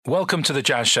Welcome to the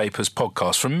Jazz Shapers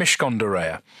podcast from Mishcon de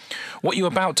Reya. What you're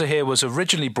about to hear was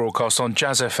originally broadcast on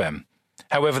Jazz FM.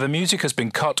 However, the music has been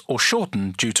cut or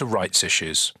shortened due to rights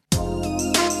issues.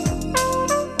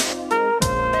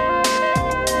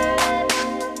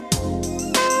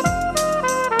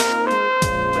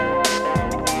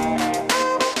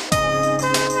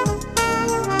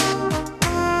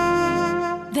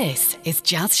 This is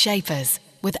Jazz Shapers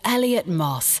with Elliot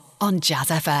Moss on Jazz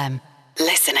FM.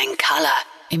 Listen in colour.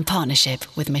 In partnership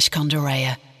with Mishcon de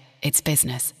Reya. It's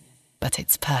business, but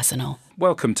it's personal.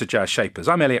 Welcome to Jazz Shapers.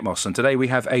 I'm Elliot Moss, and today we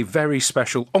have a very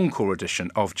special encore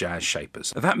edition of Jazz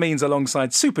Shapers. That means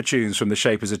alongside super tunes from the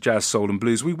Shapers of Jazz, Soul and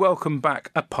Blues, we welcome back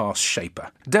a past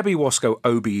Shaper. Debbie Wasco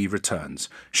OBE returns.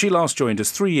 She last joined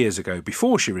us 3 years ago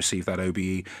before she received that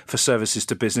OBE for services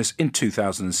to business in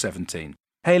 2017.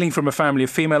 Hailing from a family of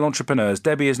female entrepreneurs,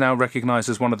 Debbie is now recognised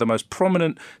as one of the most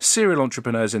prominent serial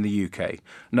entrepreneurs in the UK,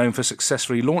 known for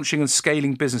successfully launching and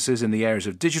scaling businesses in the areas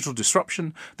of digital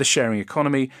disruption, the sharing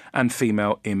economy and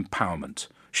female empowerment.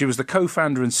 She was the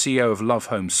co-founder and CEO of Love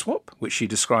Home Swap, which she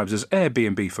describes as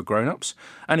Airbnb for grown-ups,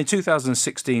 and in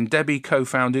 2016 Debbie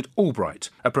co-founded Allbright,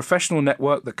 a professional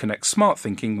network that connects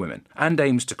smart-thinking women and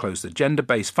aims to close the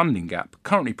gender-based funding gap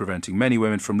currently preventing many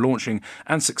women from launching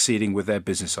and succeeding with their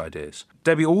business ideas.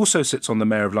 Debbie also sits on the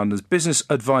Mayor of London's Business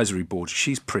Advisory Board.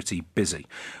 She's pretty busy.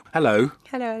 Hello.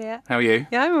 Hello, Elliot. How are you?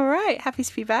 Yeah, I'm all right. Happy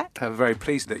to be back. I'm very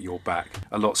pleased that you're back.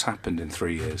 A lot's happened in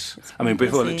 3 years.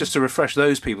 Before, just to refresh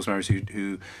those people's memories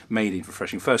who made it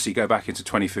refreshing. Firstly, go back into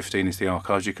 2015 into the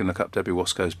archives. You can look up Debbie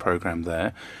Wasco's programme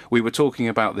there. We were talking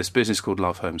about this business called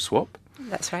Love Home Swap.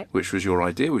 That's right. Which was your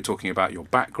idea. We were talking about your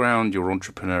background, your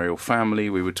entrepreneurial family.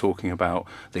 We were talking about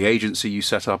the agency you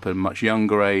set up at a much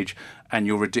younger age and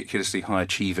your ridiculously high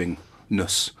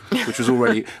achievingness, which was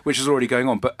already going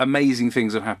on. But amazing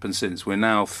things have happened since. We're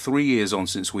now 3 years on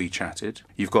since we chatted.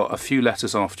 You've got a few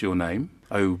letters after your name,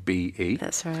 OBE.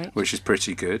 That's right. Which is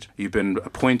pretty good. You've been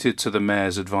appointed to the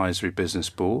Mayor's Advisory Business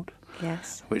Board.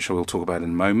 Yes. Which we'll talk about in a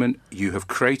moment. You have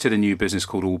created a new business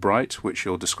called Allbright, which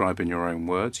you'll describe in your own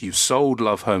words. You've sold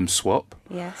Love Home Swap.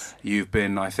 Yes. You've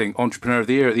been, I think, Entrepreneur of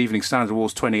the Year at the Evening Standard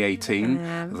Awards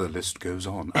 2018. The list goes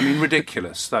on.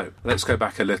 Ridiculous. So let's go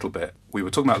back a little bit. We were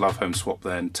talking about Love Home Swap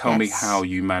then. Tell me how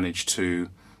you managed to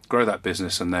grow that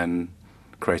business and then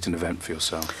create an event for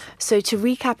yourself. So to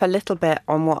recap a little bit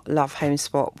on what Love Home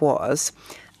Swap was...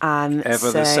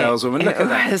 the saleswoman. Look at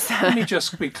that. Let me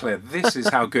just be clear. This is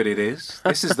how good it is.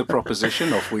 This is the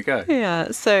proposition. Off we go.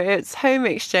 Yeah, so it's home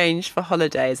exchange for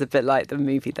holidays, a bit like the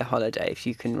movie The Holiday, if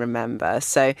you can remember.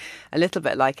 So a little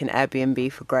bit like an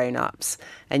Airbnb for grown-ups.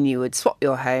 And you would swap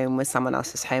your home with someone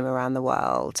else's home around the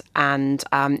world. And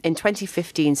in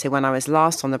 2015, so when I was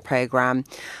last on the programme,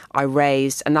 I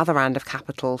raised another round of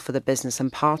capital for the business.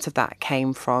 And part of that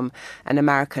came from an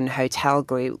American hotel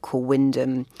group called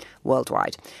Wyndham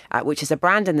Worldwide, which is a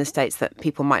brand in the States that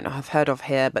people might not have heard of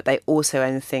here, but they also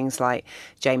own things like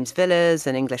James Villas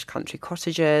and English Country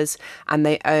Cottages. And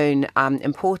they own,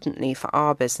 importantly for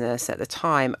our business at the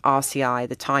time, RCI,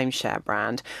 the timeshare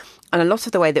brand. And a lot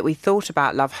of the way that we thought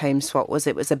about Love Home Swap was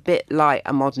it was a bit like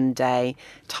a modern day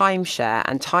timeshare.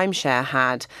 And timeshare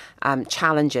had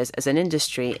challenges as an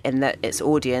industry in that its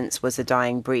audience was a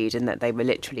dying breed and that they were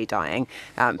literally dying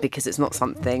because it's not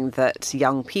something that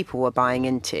young people were buying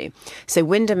into. So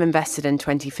Wyndham invested in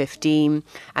 2015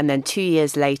 and then 2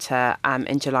 years later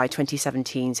in July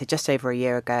 2017, so just over a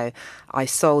year ago, I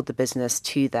sold the business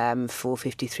to them for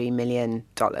 $53 million.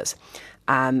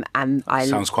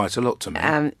 Sounds quite a lot to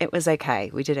me. It was okay.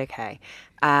 We did okay.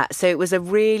 So it was a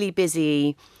really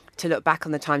busy, to look back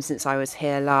on the time since I was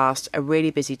here last, a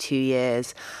really busy 2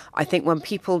 years. I think when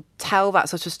people tell that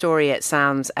sort of story, it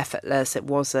sounds effortless. It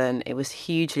wasn't. It was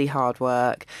hugely hard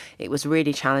work. It was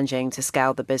really challenging to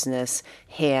scale the business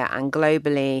here and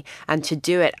globally, and to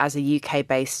do it as a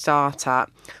UK-based startup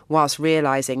whilst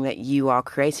realising that you are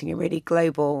creating a really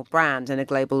global brand and a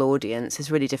global audience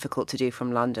is really difficult to do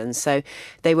from London. So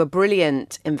they were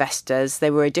brilliant investors.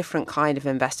 They were a different kind of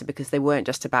investor because they weren't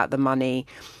just about the money.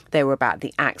 They were about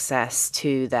the access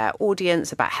to their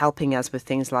audience, about helping us with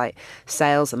things like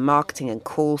sales and marketing and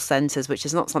call centres, which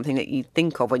is not something that you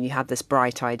think of when you have this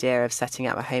bright idea of setting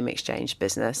up a home exchange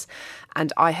business.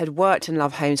 And I had worked in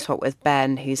Love Home Swap with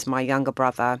Ben, who's my younger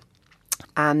brother.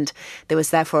 And there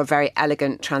was therefore a very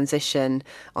elegant transition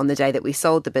on the day that we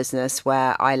sold the business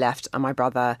where I left and my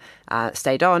brother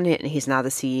stayed on. He's now the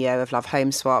CEO of Love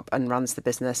Home Swap and runs the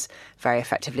business very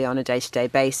effectively on a day-to-day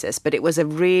basis. But it was a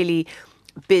really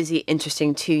busy,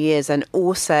 interesting 2 years, and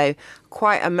also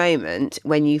quite a moment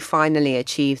when you finally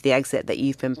achieve the exit that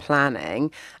you've been planning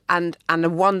and a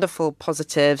wonderful,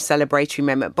 positive, celebratory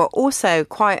moment, but also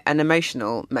quite an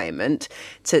emotional moment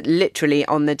to literally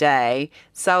on the day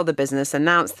sell the business,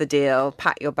 announce the deal,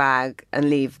 pack your bag and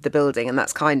leave the building. And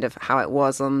that's kind of how it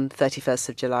was on 31st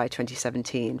of July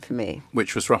 2017 for me.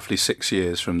 Which was roughly 6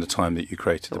 years from the time that you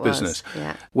created the business.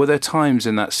 Yeah. Were there times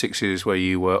in that 6 years where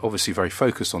you were obviously very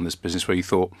focused on this business where you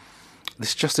thought,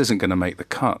 this just isn't going to make the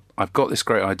cut. I've got this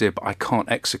great idea, but I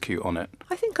can't execute on it?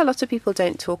 I think a lot of people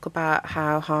don't talk about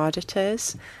how hard it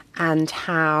is and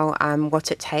how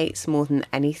what it takes more than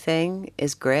anything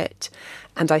is grit.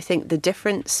 And I think the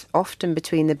difference often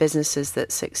between the businesses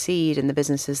that succeed and the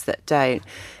businesses that don't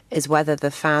is whether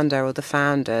the founder or the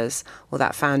founders or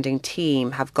that founding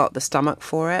team have got the stomach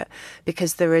for it.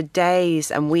 Because there are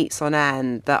days and weeks on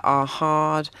end that are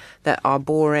hard, that are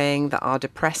boring, that are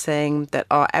depressing, that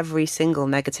are every single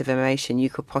negative emotion you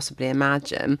could possibly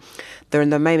imagine. There are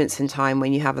the moments in time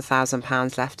when you have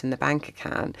 £1,000 left in the bank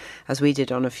account, as we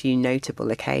did on a few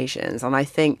notable occasions. And I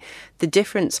think the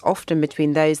difference often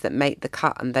between those that make the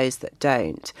cut and those that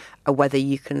don't are whether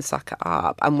you can suck it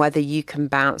up and whether you can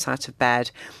bounce out of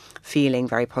bed feeling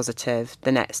very positive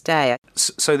the next day.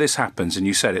 So this happens, and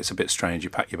you said it's a bit strange. You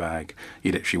pack your bag,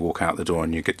 you literally walk out the door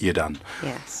and you're done.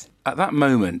 Yes. At that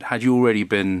moment, had you already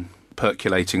been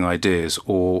percolating ideas,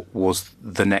 or was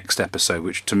the next episode,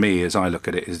 which to me, as I look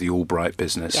at it, is the Albright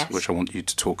business, yes, which I want you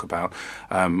to talk about,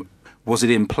 was it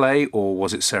in play or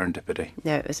was it serendipity?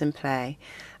 No, it was in play.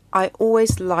 I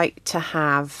always like to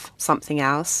have something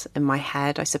else in my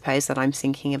head, I suppose, that I'm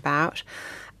thinking about.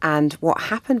 And what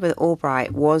happened with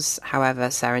Albright was, however,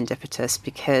 serendipitous,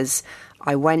 because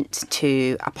I went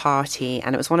to a party,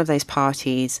 and it was one of those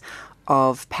parties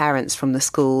of parents from the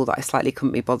school that I slightly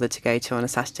couldn't be bothered to go to on a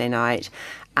Saturday night.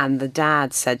 And the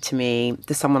dad said to me,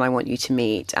 there's someone I want you to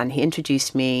meet. And he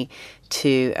introduced me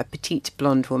to a petite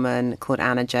blonde woman called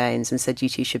Anna Jones and said, you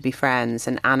two should be friends.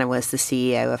 And Anna was the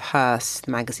CEO of Hearst,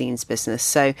 the magazine's business.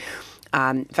 So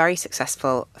very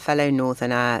successful fellow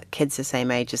Northerner, kids the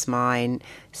same age as mine,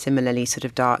 similarly sort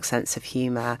of dark sense of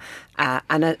humour,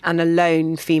 and a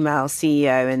lone female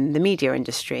CEO in the media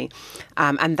industry.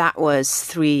 And that was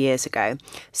 3 years ago.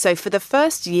 So for the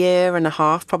first year and a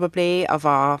half probably of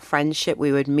our friendship,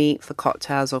 we would meet for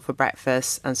cocktails or for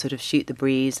breakfast and sort of shoot the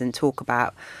breeze and talk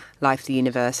about life, the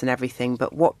universe and everything.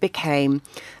 But what became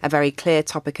a very clear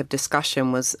topic of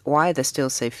discussion was why are there still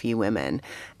so few women?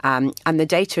 And the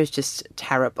data is just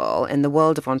terrible. In the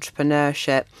world of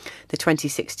entrepreneurship, the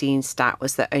 2016 stat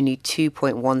was that only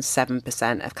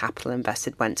 2.17% of capital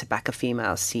invested went to back a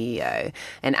female CEO.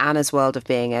 In Anna's world of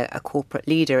being a corporate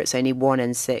leader, it's only 1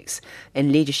 in 6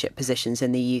 in leadership positions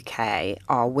in the UK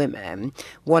are women.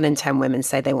 1 in 10 women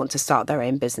say they want to start their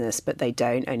own business, but they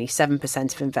don't. Only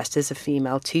 7% of investors are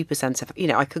female, 2% of,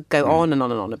 I could go on and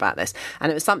on and on about this. And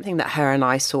it was something that her and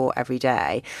I saw every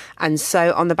day. And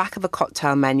so on the back of a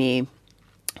cocktail menu,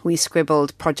 we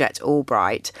scribbled Project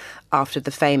Albright after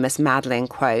the famous Madeline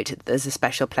quote, there's a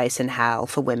special place in hell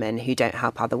for women who don't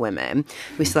help other women.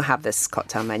 We still have this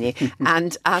cocktail menu.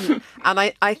 And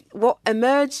I what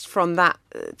emerged from that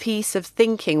piece of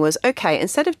thinking was, okay,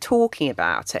 instead of talking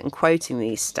about it and quoting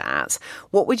these stats,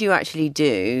 what would you actually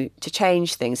do to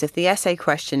change things? If the essay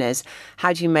question is,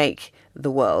 how do you make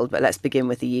the world, but let's begin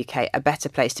with the UK, a better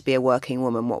place to be a working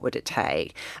woman, what would it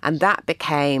take? And that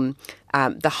became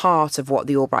the heart of what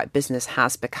the Albright business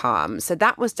has become. So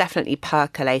that was definitely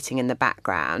percolating in the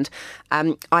background.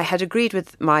 I had agreed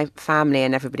with my family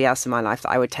and everybody else in my life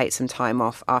that I would take some time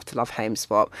off after Love Home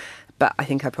Swap, but I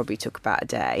think I probably took about a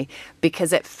day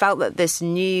because it felt that this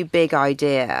new big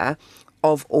idea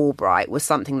of Albright was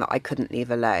something that I couldn't leave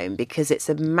alone because it's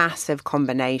a massive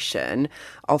combination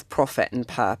of profit and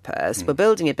purpose. We're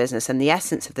building a business and the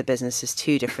essence of the business is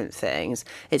 2 different things.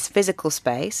 It's physical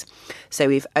space. So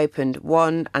we've opened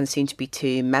 1 and soon to be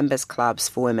 2 members clubs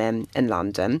for women in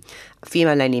London.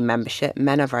 Female only membership.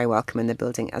 Men are very welcome in the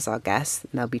building as our guests.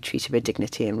 And they'll be treated with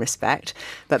dignity and respect.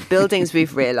 But buildings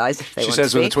we've realised if they want to be. She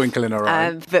says with a twinkle in her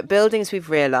eye. But buildings we've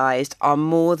realised are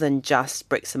more than just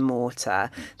bricks and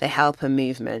mortar. They help a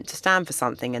movement to stand for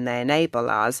something and they enable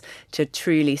us to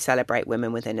truly celebrate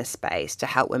women within a space, to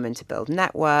help women to build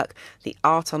network. The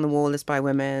art on the wall is by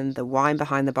women. The wine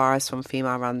behind the bar is from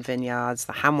female-run vineyards.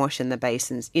 The hand wash in the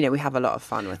basins. We have a lot of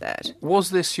fun with it. Was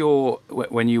this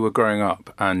when you were growing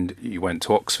up and you went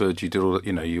to Oxford, you did all,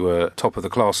 you were top of the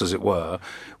class as it were,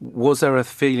 was there a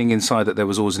feeling inside that there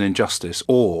was always an injustice,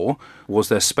 or was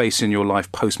there space in your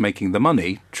life post making the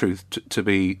money, truth, to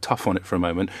be tough on it for a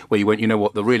moment, where you went, you know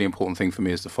what, the really important thing for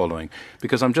me is the following?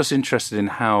 Because I'm just interested in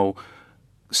how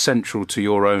central to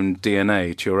your own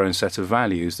DNA, to your own set of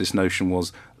values, this notion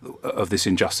was, of this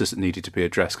injustice that needed to be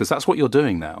addressed? Because that's what you're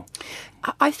doing now.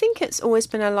 I think it's always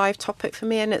been a live topic for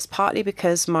me, and it's partly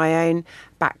because my own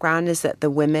background is that the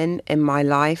women in my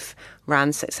life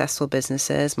ran successful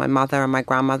businesses, my mother and my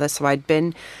grandmother. So I'd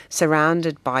been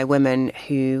surrounded by women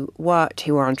who worked,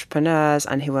 who were entrepreneurs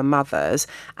and who were mothers.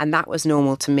 And that was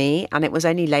normal to me. And it was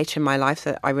only later in my life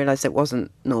that I realised it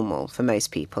wasn't normal for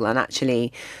most people. And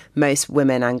actually, most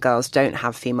women and girls don't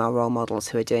have female role models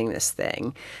who are doing this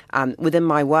thing. Within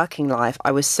my working life,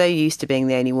 I was so used to being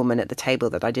the only woman at the table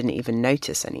that I didn't even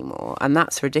notice anymore. And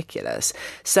that's ridiculous.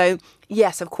 So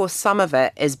yes, of course, some of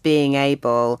it is being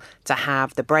able to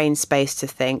have the brain space to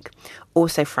think.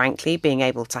 Also, frankly, being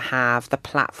able to have the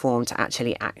platform to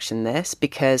actually action this,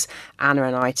 because Anna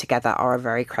and I together are a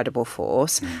very credible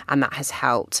force. And that has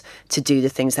helped to do the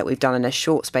things that we've done in a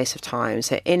short space of time.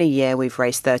 So in a year, we've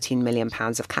raised £13 million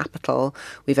of capital.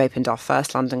 We've opened our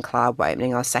first London club. We're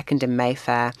opening our second in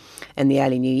Mayfair in the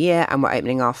early new year. And we're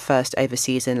opening our first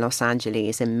overseas in Los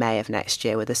Angeles in May of next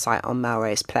year with a site on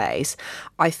Melrose Place.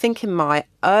 I think in my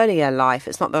earlier life,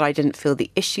 it's not that I didn't feel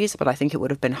the issues, but I think it would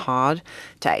have been hard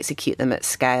to execute them at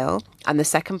scale. And the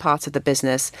second part of the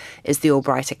business is the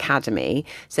Albright Academy.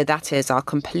 So that is our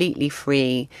completely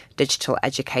free digital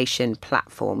education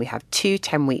platform. We have 2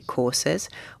 10-week courses,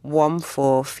 one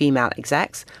for female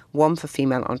execs, one for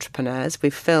female entrepreneurs.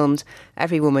 We've filmed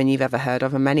every woman you've ever heard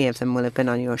of, and many of them will have been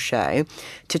on your show,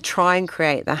 to try and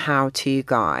create the how-to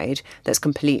guide that's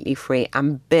completely free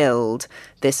and build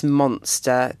this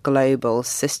monster global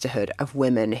sisterhood of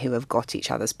women who have got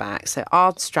each other's back. So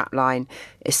our strapline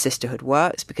is Sisterhood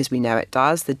Works, because we know it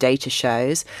does. The data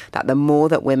shows that the more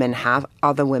that women have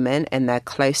other women in their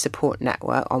close support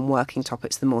network on working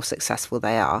topics, the more successful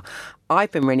they are.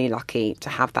 I've been really lucky to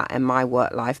have that in my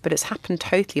work life, but it's happened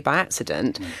totally by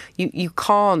accident. You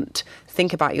can't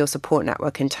think about your support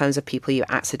network in terms of people you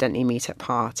accidentally meet at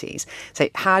parties. So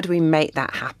how do we make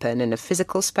that happen in a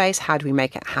physical space? How do we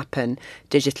make it happen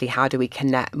digitally? How do we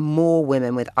connect more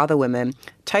women with other women,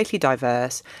 totally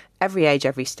diverse, every age,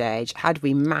 every stage? How do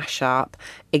we mash up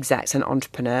execs and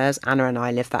entrepreneurs? Anna and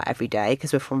I live that every day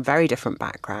because we're from very different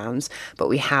backgrounds, but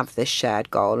we have this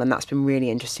shared goal. And that's been really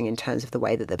interesting in terms of the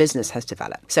way that the business has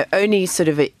developed. So only sort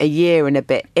of a year and a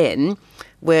bit in,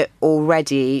 we're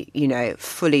already,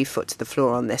 fully foot to the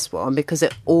floor on this one, because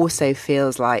it also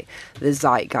feels like the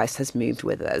zeitgeist has moved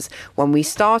with us. When we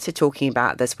started talking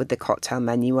about this with the cocktail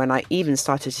menu, when I even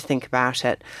started to think about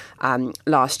it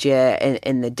last year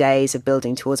in the days of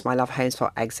building towards my Love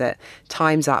HomeSpot exit,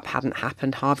 Time's Up hadn't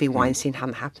happened, Harvey Weinstein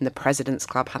hadn't happened, the President's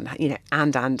Club hadn't,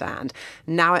 and.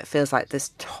 Now it feels like this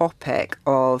topic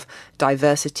of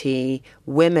diversity,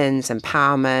 women's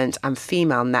empowerment and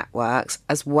female networks,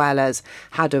 as well as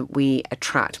how do we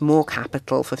attract more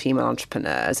capital for female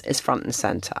entrepreneurs, is front and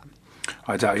centre.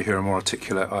 I doubt you hear a more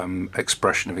articulate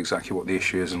expression of exactly what the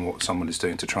issue is and what someone is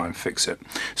doing to try and fix it.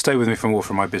 Stay with me for more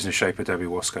from my business shaper, Debbie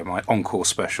Wasco, my encore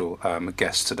special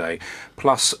guest today.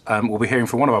 Plus, we'll be hearing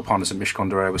from one of our partners at Mishcon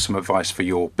de Reya with some advice for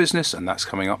your business, and that's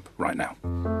coming up right now.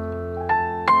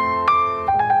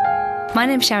 My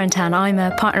name's Sharon Tan. I'm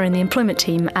a partner in the employment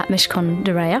team at Mishcon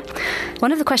de Reya.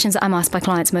 One of the questions that I'm asked by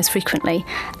clients most frequently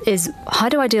is, how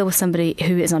do I deal with somebody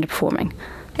who is underperforming?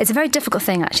 It's a very difficult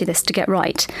thing, actually, this to get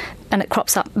right, and it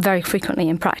crops up very frequently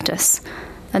in practice.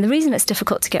 And the reason it's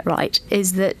difficult to get right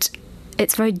is that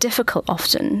it's very difficult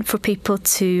often for people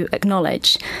to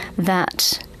acknowledge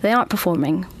that they aren't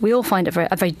performing. We all find it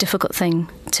a very difficult thing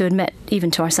to admit,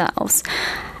 even to ourselves.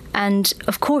 And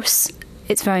of course,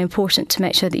 it's very important to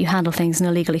make sure that you handle things in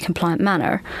a legally compliant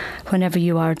manner whenever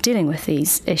you are dealing with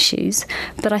these issues.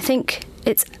 But I think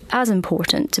it's as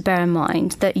important to bear in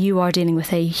mind that you are dealing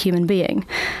with a human being,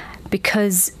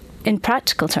 because in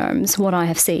practical terms, what I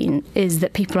have seen is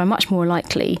that people are much more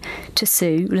likely to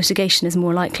sue, litigation is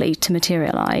more likely to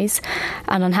materialise,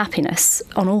 and unhappiness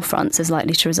on all fronts is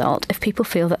likely to result if people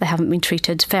feel that they haven't been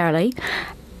treated fairly,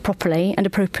 properly and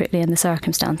appropriately in the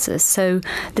circumstances. So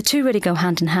the two really go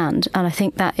hand in hand, and I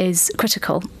think that is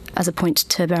critical as a point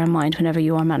to bear in mind whenever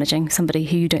you are managing somebody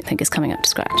who you don't think is coming up to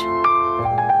scratch.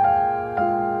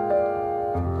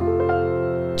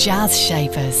 Jazz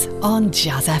Shapers on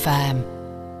Jazz FM.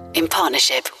 In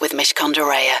partnership with Mishcon de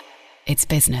Reya. It's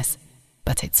business,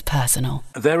 but it's personal.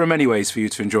 There are many ways for you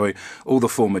to enjoy all the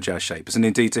former Jazz Shapers, and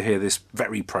indeed to hear this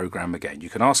very programme again. You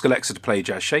can ask Alexa to play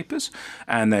Jazz Shapers,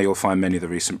 and there you'll find many of the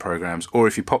recent programmes. Or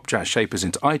if you pop Jazz Shapers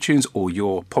into iTunes or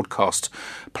your podcast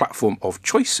platform of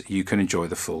choice, you can enjoy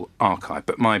the full archive.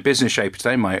 But my business shaper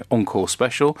today, my encore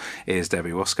special, is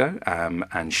Debbie Wasco,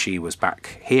 and she was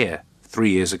back here 3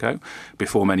 years ago,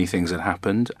 before many things had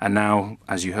happened. And now,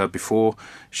 as you heard before,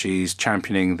 she's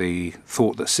championing the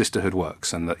thought that sisterhood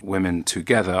works and that women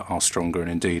together are stronger.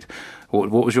 And indeed, what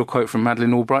was your quote from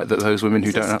Madeleine Albright? That those women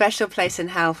who don't... There's a special place in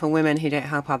hell for women who don't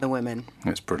help other women.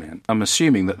 That's brilliant. I'm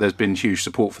assuming that there's been huge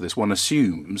support for this. One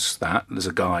assumes that there's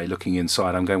a guy looking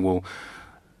inside. I'm going, well,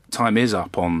 time is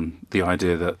up on the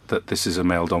idea that this is a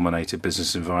male-dominated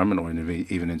business environment, or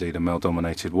even indeed a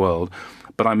male-dominated world.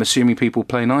 But I'm assuming people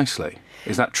play nicely.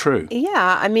 Is that true?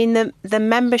 Yeah, I mean, the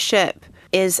membership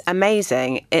is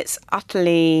amazing. It's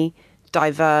utterly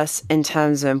diverse in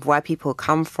terms of where people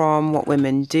come from, what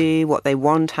women do, what they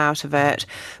want out of it.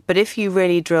 But if you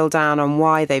really drill down on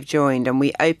why they've joined, and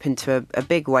we opened to a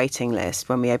big waiting list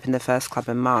when we opened the first club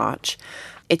in March,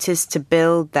 it is to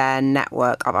build their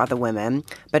network of other women,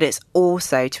 but it's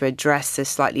also to address this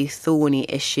slightly thorny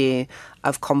issue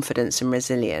of confidence and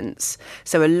resilience.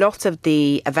 So a lot of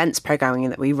the events programming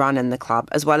that we run in the club,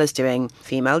 as well as doing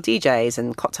female DJs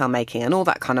and cocktail making and all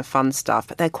that kind of fun stuff,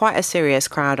 but they're quite a serious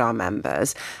crowd, our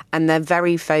members, and they're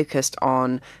very focused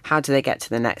on how do they get to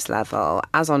the next level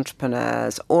as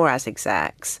entrepreneurs or as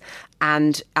execs.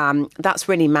 And that's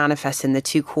really manifest in the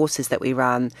 2 courses that we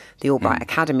run, the Albright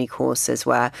Academy courses,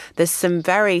 where there's some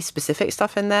very specific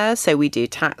stuff in there. So we do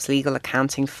tax, legal,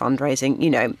 accounting,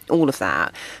 fundraising, all of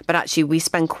that. But actually, we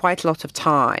spend quite a lot of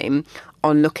time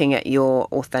on looking at your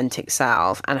authentic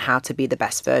self and how to be the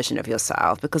best version of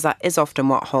yourself, because that is often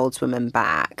what holds women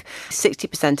back.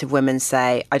 60% of women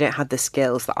say, I don't have the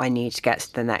skills that I need to get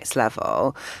to the next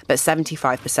level, but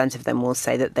 75% of them will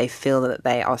say that they feel that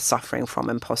they are suffering from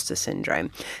imposter syndrome.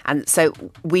 And so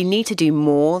we need to do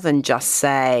more than just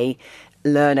say,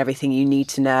 learn everything you need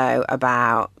to know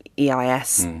about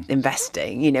EIS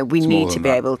investing. We need to be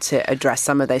able to address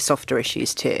some of those softer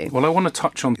issues too. Well, I want to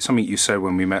touch on something you said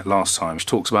when we met last time, which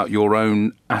talks about your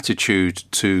own attitude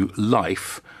to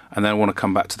life, and then I want to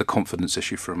come back to the confidence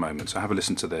issue for a moment. So have a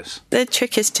listen to this. The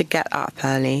trick is to get up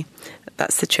early.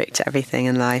 That's the trick to everything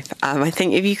in life. I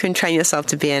think if you can train yourself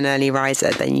to be an early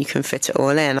riser, then you can fit it all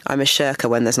in. I'm a shirker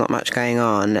when there's not much going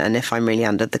on, and if I'm really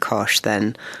under the cosh,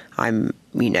 then I'm,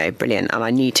 brilliant. And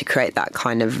I need to create that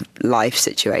kind of life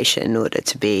situation in order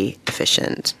to be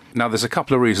efficient. Now, there's a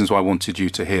couple of reasons why I wanted you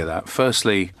to hear that.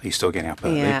 Firstly, are you still getting up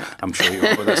early? Yeah. I'm sure you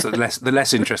are. Well, that's the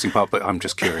less interesting part, but I'm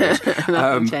just curious.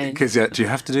 Because do you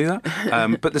have to do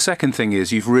that? But the second thing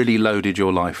is you've really loaded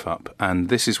your life up. And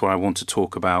this is where I want to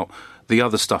talk about the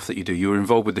other stuff that you do. You were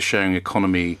involved with the Sharing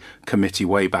Economy Committee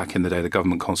way back in the day, the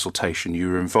government consultation. You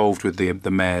were involved with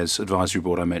the Mayor's Advisory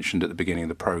Board I mentioned at the beginning of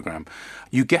the programme.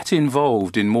 You get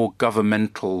involved in more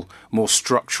governmental, more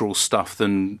structural stuff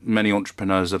than many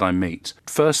entrepreneurs that I meet.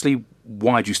 Firstly,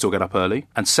 why do you still get up early?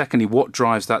 And secondly, what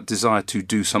drives that desire to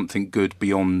do something good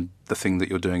beyond the thing that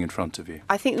you're doing in front of you?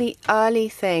 I think the early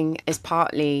thing is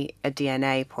partly a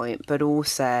DNA point, but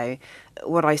also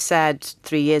what I said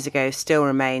 3 years ago still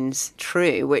remains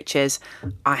true, which is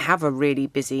I have a really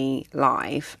busy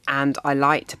life and I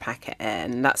like to pack it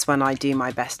in. That's when I do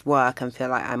my best work and feel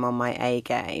like I'm on my A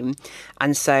game.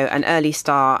 And so an early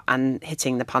start and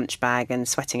hitting the punch bag and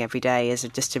sweating every day is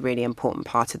just a really important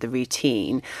part of the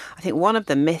routine. I think one of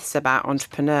the myths about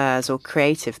entrepreneurs or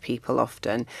creative people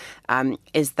often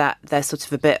is that they're sort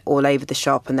of a bit all over the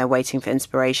shop and they're waiting for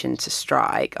inspiration to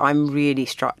strike. I'm really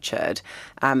structured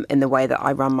in the way that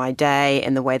I run my day,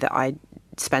 in the way that I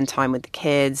spend time with the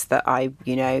kids, that I,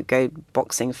 go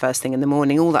boxing first thing in the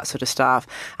morning, all that sort of stuff.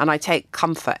 And I take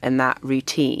comfort in that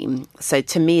routine. So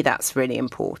to me, that's really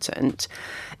important.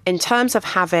 In terms of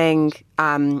having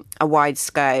a wide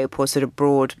scope or sort of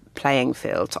broad playing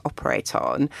field to operate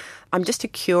on, I'm just a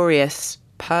curious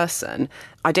person.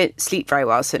 I don't sleep very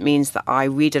well, so it means that I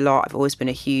read a lot. I've always been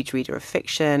a huge reader of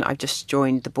fiction. I've just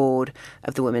joined the board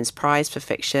of the Women's Prize for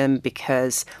Fiction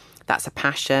because that's a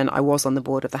passion. I was on the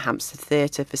board of the Hampstead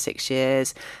Theatre for 6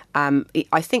 years.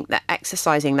 I think that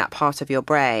exercising that part of your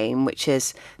brain, which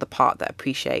is the part that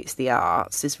appreciates the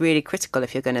arts, is really critical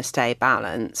if you're going to stay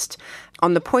balanced.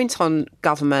 On the point on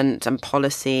government and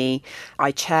policy,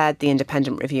 I chaired the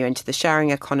independent review into the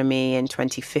sharing economy in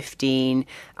 2015.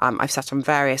 I've sat on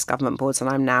various government boards and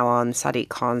I'm now on Sadiq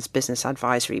Khan's Business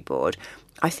Advisory Board.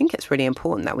 I think it's really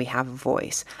important that we have a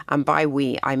voice. And by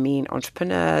we, I mean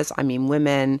entrepreneurs, I mean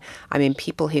women, I mean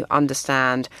people who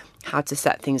understand how to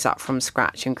set things up from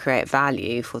scratch and create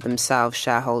value for themselves,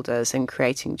 shareholders, and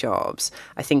creating jobs.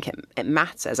 I think it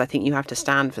matters. I think you have to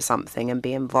stand for something and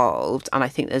be involved. And I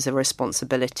think there's a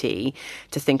responsibility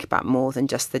to think about more than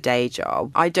just the day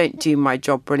job. I don't do my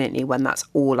job brilliantly when that's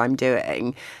all I'm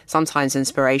doing. Sometimes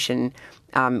inspiration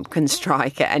can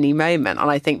strike at any moment. And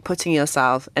I think putting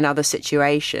yourself in other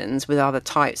situations with other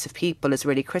types of people is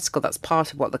really critical. That's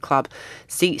part of what the club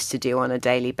seeks to do on a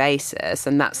daily basis.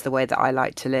 And that's the way that I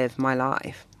like to live my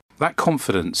life. That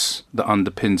confidence that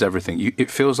underpins everything, it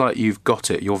feels like you've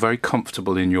got it. You're very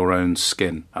comfortable in your own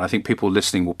skin. And I think people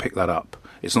listening will pick that up.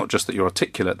 It's not just that you're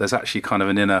articulate. There's actually kind of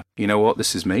an inner, you know what,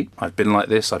 this is me. I've been like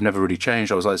this. I've never really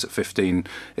changed. I was like this at 15.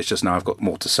 It's just now I've got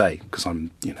more to say because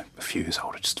I'm, a few years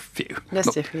older, just a few.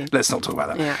 Let's not talk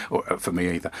about that. Yeah. Or for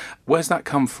me either. Where's that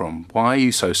come from? Why are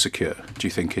you so secure, do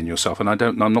you think, in yourself? And I'm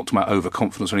not talking about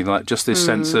overconfidence or anything like that. Just this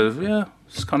sense of,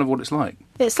 it's kind of what it's like.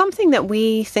 It's something that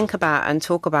we think about and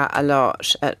talk about a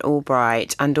lot at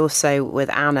Albright, and also with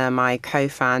Anna, my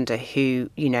co-founder, who,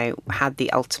 had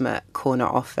the ultimate corner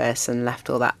office and left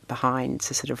all that behind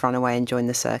to sort of run away and join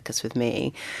the circus with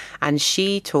me. And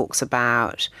she talks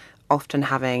about often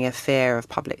having a fear of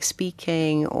public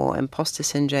speaking or imposter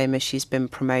syndrome as she's been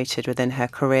promoted within her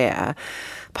career.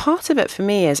 Part of it for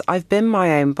me is I've been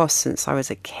my own boss since I was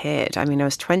a kid. I mean, I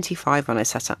was 25 when I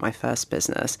set up my first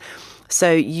business.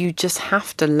 So you just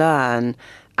have to learn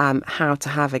how to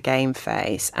have a game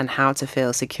face and how to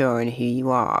feel secure in who you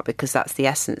are, because that's the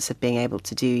essence of being able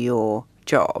to do your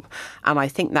job. And I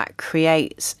think that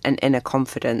creates an inner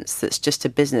confidence that's just a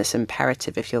business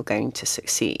imperative if you're going to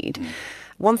succeed.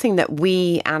 One thing that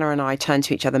Anna and I, turn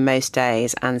to each other most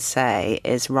days and say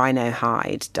is rhino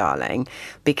hide, darling,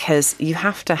 because you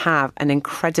have to have an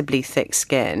incredibly thick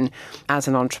skin as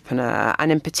an entrepreneur.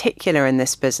 And in particular in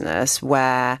this business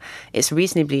where it's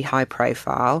reasonably high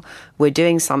profile, we're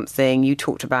doing something you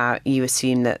talked about, you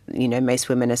assume that, most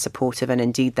women are supportive, and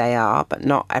indeed they are, but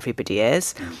not everybody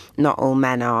is. Not all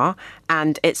men are.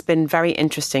 And it's been very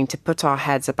interesting to put our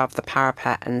heads above the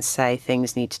parapet and say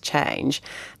things need to change.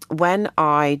 When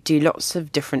I do lots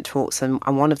of different talks, and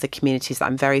one of the communities that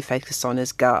I'm very focused on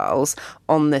is girls,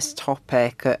 on this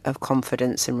topic of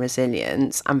confidence and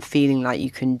resilience and feeling like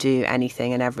you can do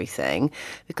anything and everything,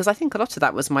 because I think a lot of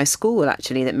that was my school,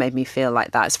 actually, that made me feel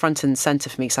like that. It's front and centre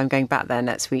for me, because I'm going back there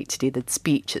next week to do the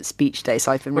speech at Speech Day,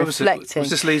 so I've been reflecting. Was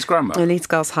this Leeds Grammar? Leeds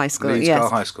Girls High School, Leeds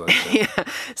Girls High School. Yeah.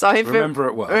 So I remember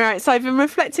it well. Right, so I've been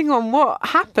reflecting on what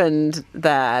happened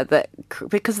there,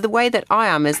 because the way that I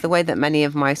am is the way that many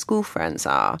of my school friends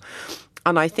are.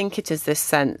 And I think it is this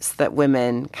sense that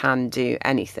women can do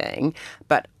anything,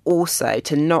 but also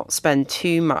to not spend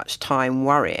too much time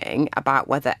worrying about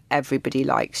whether everybody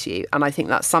likes you. And I think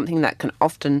that's something that can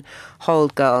often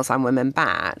hold girls and women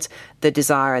back, the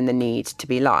desire and the need to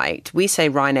be liked. We say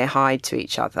rhino hide to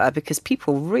each other because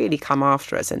people really come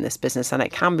after us in this business, and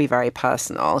it can be very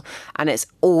personal. And it's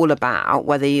all about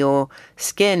whether your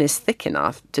skin is thick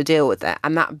enough to deal with it.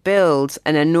 And that builds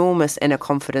an enormous inner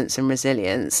confidence and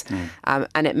resilience.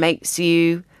 And it makes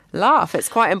you laugh. It's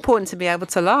quite important to be able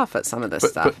to laugh at some of this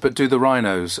stuff. But do the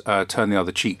rhinos turn the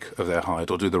other cheek of their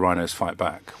hide, or do the rhinos fight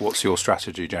back? What's your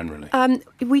strategy generally?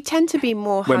 We tend to be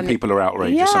more when people are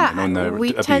outrageous, when they're we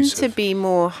abusive. tend to be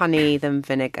more honey than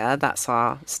vinegar. That's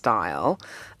our style.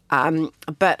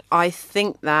 But I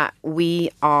think that we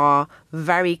are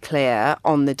very clear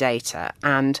on the data.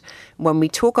 And when we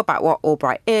talk about what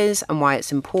Albright is and why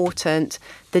it's important,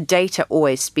 the data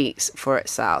always speaks for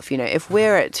itself. If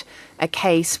we're at a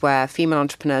case where female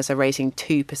entrepreneurs are raising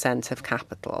 2% of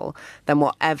capital, then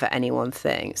whatever anyone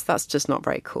thinks, that's just not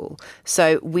very cool.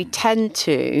 So we tend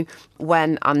to,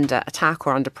 when under attack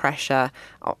or under pressure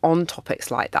on topics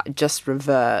like that, just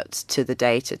revert to the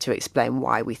data to explain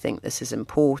why we think this is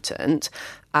important.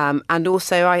 And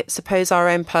also, I suppose, our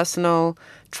own personal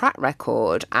track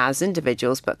record as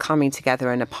individuals, but coming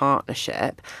together in a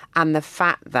partnership. And the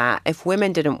fact that if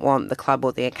women didn't want the club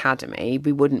or the academy,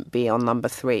 we wouldn't be on number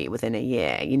 3 within a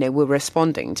year. We're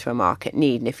responding to a market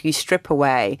need. And if you strip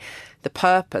away the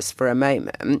purpose for a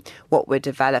moment, what we're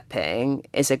developing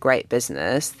is a great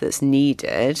business that's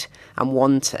needed and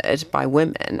wanted by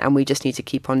women. And we just need to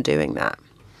keep on doing that.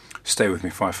 Stay with me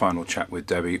for my final chat with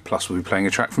Debbie. Plus, we'll be playing a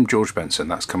track from George Benson.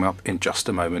 That's coming up in just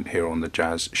a moment here on the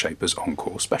Jazz Shapers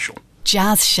Encore Special.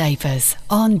 Jazz Shapers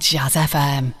on Jazz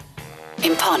FM.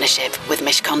 In partnership with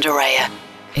Mishcon de Reya.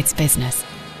 It's business,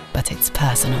 but it's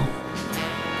personal.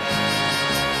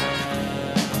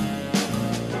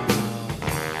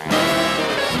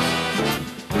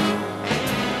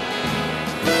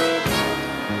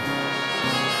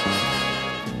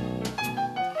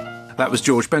 That was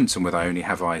George Benson with I Only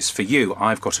Have Eyes for You.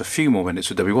 I've got a few more minutes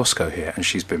with Debbie Wasco here, and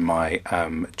she's been my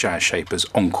Jazz Shapers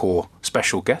Encore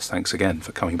special guest. Thanks again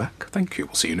for coming back. Thank you.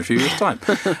 We'll see you in a few years' time.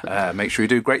 Make sure you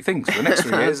do great things for the next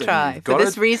 3 years. I'll try. For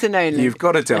this reason only. You've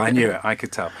got to do. I knew it. I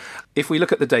could tell. If we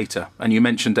look at the data, and you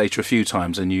mentioned data a few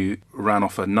times, and you ran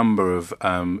off a number of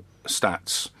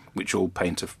stats which all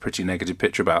paint a pretty negative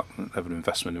picture about level of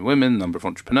investment in women, number of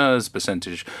entrepreneurs,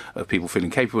 percentage of people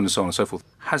feeling capable, and so on and so forth.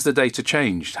 Has the data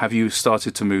changed? Have you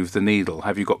started to move the needle?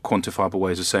 Have you got quantifiable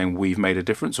ways of saying we've made a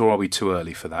difference, or are we too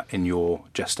early for that in your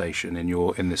gestation,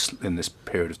 in this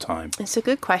period of time? It's a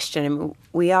good question. I mean,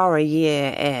 we are a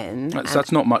year in.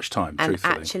 That's not much time,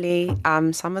 truthfully. And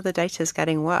actually, some of the data is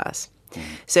getting worse.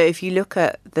 So if you look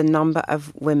at the number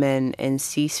of women in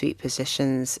C-suite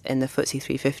positions in the FTSE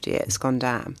 350, it's gone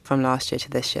down from last year to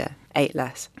this year, 8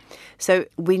 less. So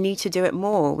we need to do it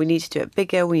more. We need to do it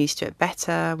bigger. We need to do it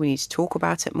better. We need to talk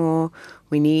about it more.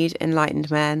 We need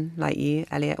enlightened men like you,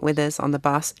 Elliot, with us on the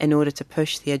bus in order to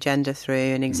push the agenda through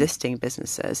in existing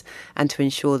businesses and to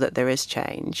ensure that there is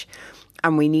change.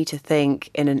 And we need to think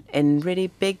in really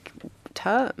big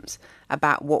terms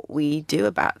about what we do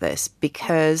about this,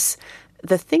 because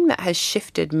the thing that has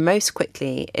shifted most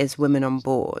quickly is women on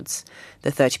boards,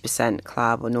 the 30%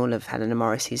 club and all of Helena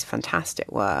Morrissey's fantastic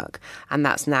work. And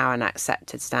that's now an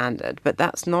accepted standard. But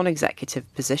that's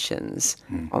non-executive positions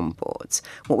on boards.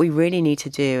 What we really need to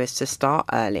do is to start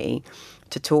early,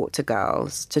 to talk to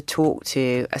girls, to talk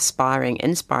to aspiring,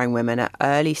 inspiring women at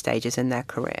early stages in their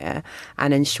career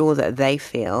and ensure that they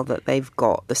feel that they've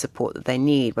got the support that they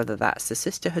need, whether that's the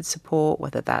sisterhood support,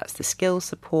 whether that's the skills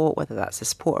support, whether that's the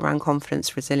support around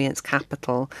confidence, resilience,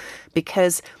 capital.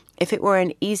 Because if it were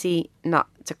an easy nut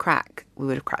to crack, we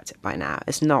would have cracked it by now.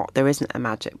 It's not. There isn't a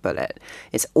magic bullet.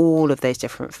 It's all of those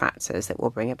different factors that will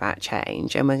bring about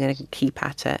change, and we're going to keep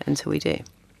at it until we do.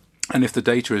 And if the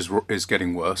data is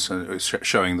getting worse, and it's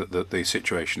showing that the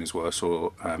situation is worse,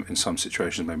 or in some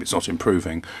situations maybe it's not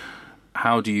improving,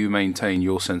 how do you maintain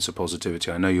your sense of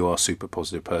positivity? I know you are a super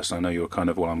positive person. I know you're kind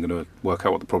of, well, I'm going to work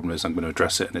out what the problem is, I'm going to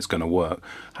address it, and it's going to work.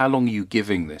 How long are you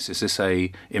giving this? Is this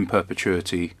a in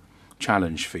perpetuity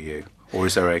challenge for you? Or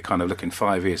is there a kind of, look, in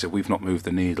 5 years, if we've not moved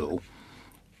the needle?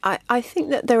 I think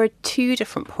that there are two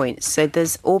different points. So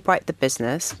there's Albright the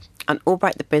business, and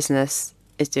Albright the business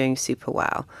is doing super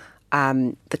well.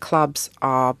 The clubs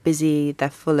are busy. They're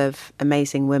full of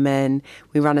amazing women.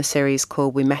 We run a series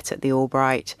called We Met at the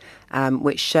Albright,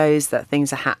 which shows that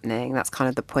things are happening. That's kind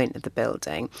of the point of the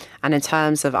building. And in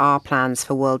terms of our plans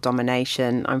for world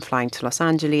domination, I'm flying to Los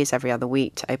Angeles every other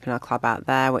week to open our club out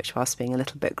there, which, whilst being a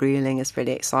little bit grueling, is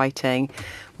really exciting.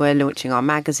 We're launching our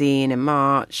magazine in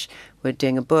March. We're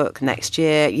doing a book next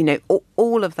year. You know,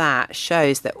 all of that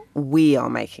shows that we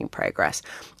are making progress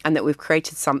and that we've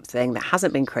created something that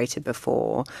hasn't been created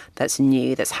before, that's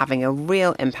new, that's having a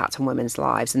real impact on women's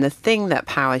lives. And the thing that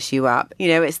powers you up, you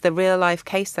know, it's the real life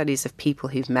case studies of people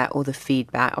who've met, or the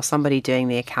feedback, or somebody doing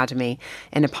the academy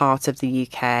in a part of the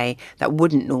UK that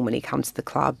wouldn't normally come to the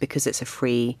club because it's a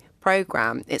free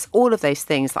program. It's all of those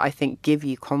things that I think give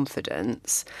you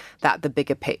confidence that the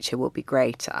bigger picture will be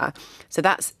greater. So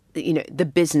that's, you know, the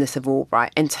business of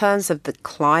Albright. In terms of the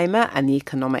climate and the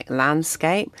economic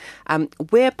landscape,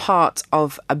 we're part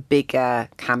of a bigger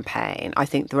campaign. I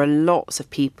think there are lots of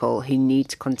people who need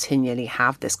to continually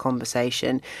have this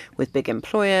conversation with big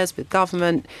employers, with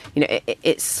government. You know,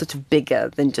 it's sort of bigger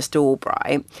than just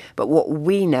Albright. But what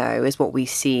we know is what we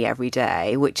see every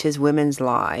day, which is women's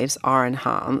lives are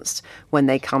enhanced when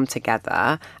they come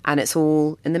together, and it's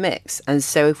all in the mix. And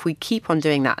so if we keep on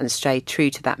doing that and stay true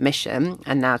to that mission,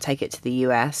 and now take it to the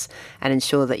US and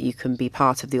ensure that you can be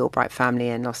part of the Albright family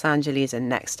in Los Angeles and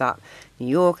next up New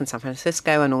York and San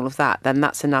Francisco and all of that, then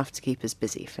that's enough to keep us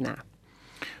busy for now.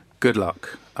 Good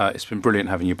luck. It's been brilliant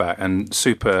having you back, and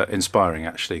super inspiring,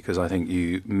 actually, because I think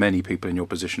many people in your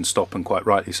position stop, and quite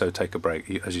rightly so, take a break.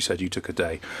 As you said, you took a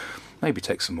day. Maybe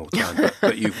take some more time,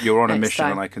 but you're on a mission,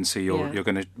 and I can see you're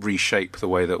going to reshape the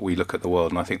way that we look at the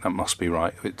world, and I think that must be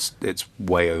right. It's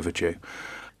way overdue.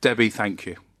 Debbie, thank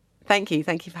you. Thank you.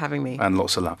 Thank you for having me. And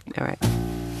lots of luck. All right.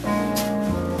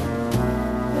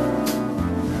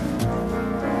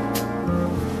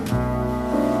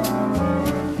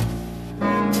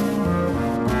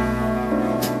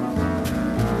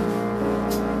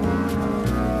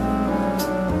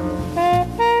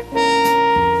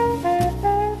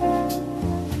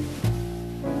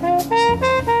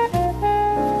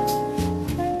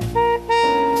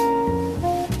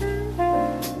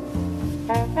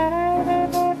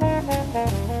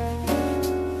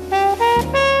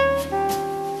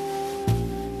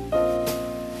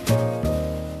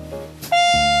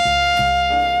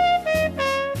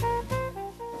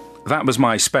 That was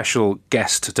my special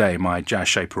guest today, my Jazz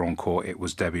Shaper Encore. It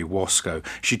was Debbie Wasco.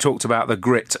 She talked about the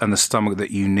grit and the stomach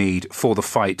that you need for the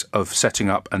fight of setting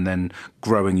up and then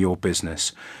growing your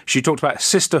business. She talked about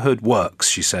sisterhood works,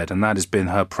 she said, and that has been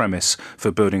her premise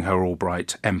for building her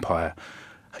Albright empire.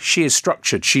 She is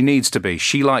structured. She needs to be.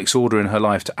 She likes order in her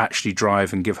life to actually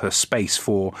drive and give her space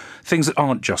for things that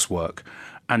aren't just work.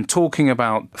 And talking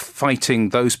about fighting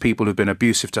those people who've been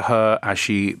abusive to her as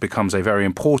she becomes a very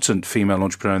important female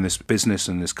entrepreneur in this business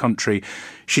and this country,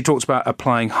 she talks about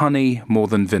applying honey more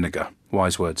than vinegar.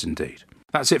 Wise words indeed.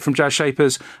 That's it from Jazz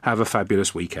Shapers. Have a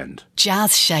fabulous weekend.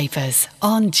 Jazz Shapers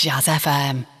on Jazz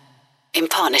FM. In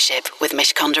partnership with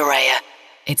Mishcon de Reya.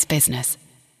 It's business,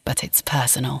 but it's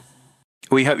personal.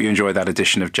 We hope you enjoyed that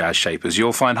edition of Jazz Shapers.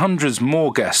 You'll find hundreds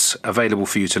more guests available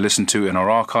for you to listen to in our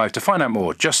archive. To find out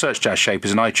more, just search Jazz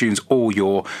Shapers in iTunes or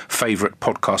your favourite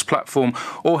podcast platform,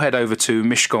 or head over to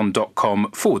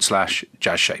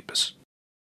mishcon.com/Jazz Shapers.